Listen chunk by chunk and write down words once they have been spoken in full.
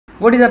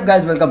What is up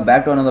guys, welcome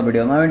back to another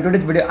video. Now in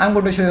today's video I'm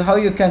going to show you how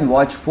you can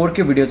watch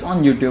 4K videos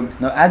on YouTube.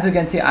 Now as you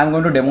can see, I'm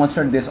going to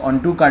demonstrate this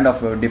on two kind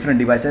of different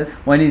devices.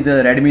 One is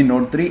a Redmi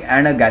Note 3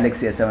 and a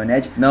Galaxy S7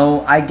 Edge.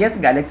 Now I guess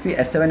Galaxy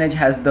S7 Edge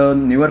has the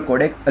newer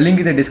codec. A link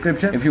in the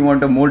description if you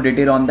want more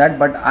detail on that,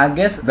 but I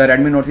guess the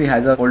Redmi Note 3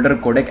 has a older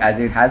codec as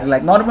it has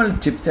like normal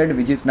chipset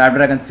which is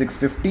Snapdragon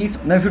 650. So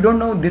now if you don't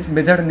know, this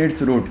method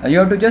needs root. You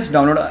have to just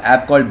download an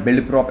app called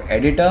build.prop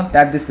editor.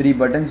 Tap these three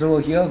buttons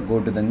over here, go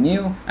to the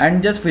new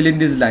and just fill in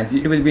these lines.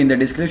 It will be in the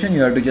description.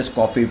 You have to just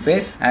copy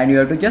paste and you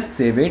have to just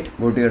save it.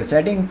 Go to your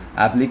settings,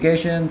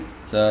 applications,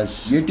 search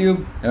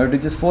YouTube. You have to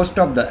just force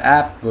stop the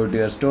app, go to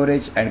your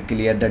storage and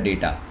clear the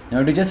data. Now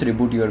you have to just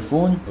reboot your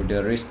phone, go to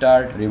your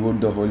restart, reboot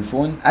the whole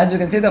phone. As you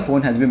can see, the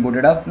phone has been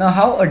booted up. Now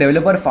how a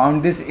developer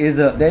found this is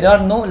there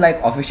are no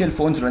like official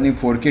phones running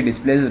 4K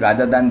displays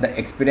rather than the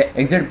Xperia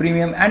XZ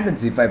Premium and the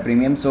Z5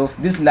 Premium. So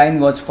this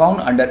line was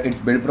found under its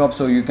build prop,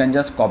 so you can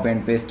just copy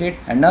and paste it.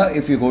 And now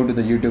if you go to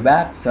the YouTube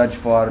app, search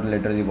for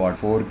literally what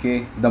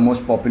 4K, the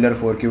most popular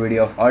 4K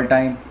video of all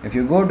time. If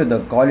you go to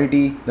the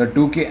quality, the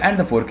 2K and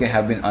the 4K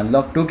have been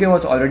unlocked. 2K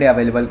was already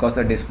available because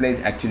the display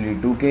is actually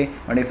 2K.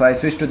 But if I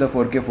switch to the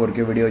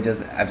 4K video,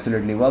 just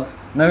absolutely works.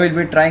 Now we'll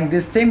be trying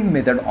this same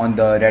method on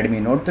the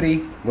Redmi Note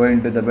 3. Go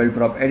into the build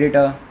prop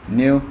editor,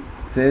 new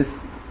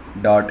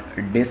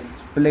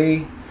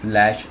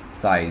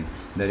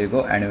sys.display-size. There you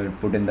go, and you will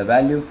put in the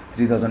value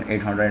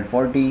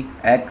 3840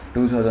 x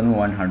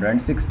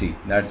 2160.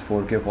 That's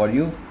 4K for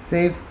you.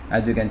 Save.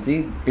 As you can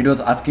see, it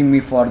was asking me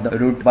for the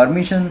root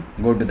permission.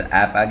 Go to the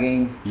app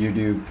again,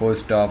 YouTube,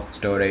 force stop,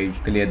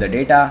 storage, clear the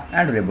data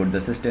and reboot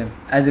the system.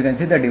 As you can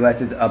see, the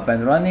device is up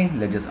and running.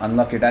 Let's just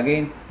unlock it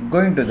again.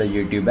 Going to the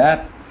YouTube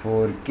app,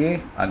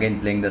 4K, again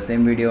playing the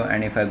same video,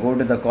 and if I go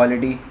to the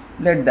quality,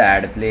 let the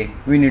ad play.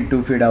 We need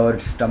to feed our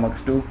stomachs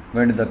too.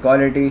 Go into the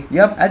quality.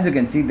 Yep, as you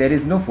can see, there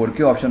is no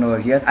 4K option over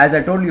here. As I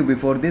told you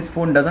before, this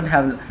phone doesn't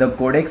have the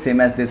codec same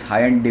as this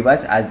high-end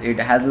device, as it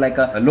has like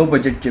a low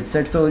budget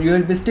chipset, so you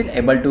will be still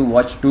able to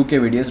watch 2K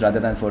videos rather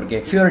than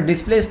 4K. If your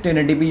display is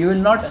 1080p, you will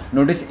not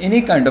notice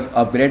any kind of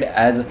upgrade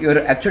as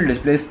your actual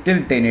display is still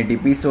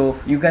 1080p, so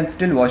you can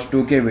still watch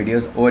 2K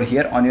videos over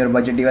here on your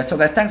budget device. So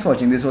guys, thanks for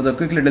watching. This was a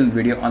quick little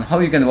video on how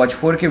you can watch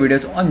 4K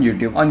videos on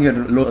YouTube on your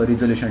low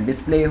resolution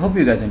display. Hope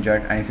you guys enjoyed,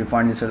 and if you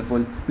find this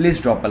helpful, please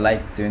drop a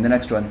like. See you in the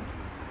next one.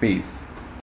 Peace.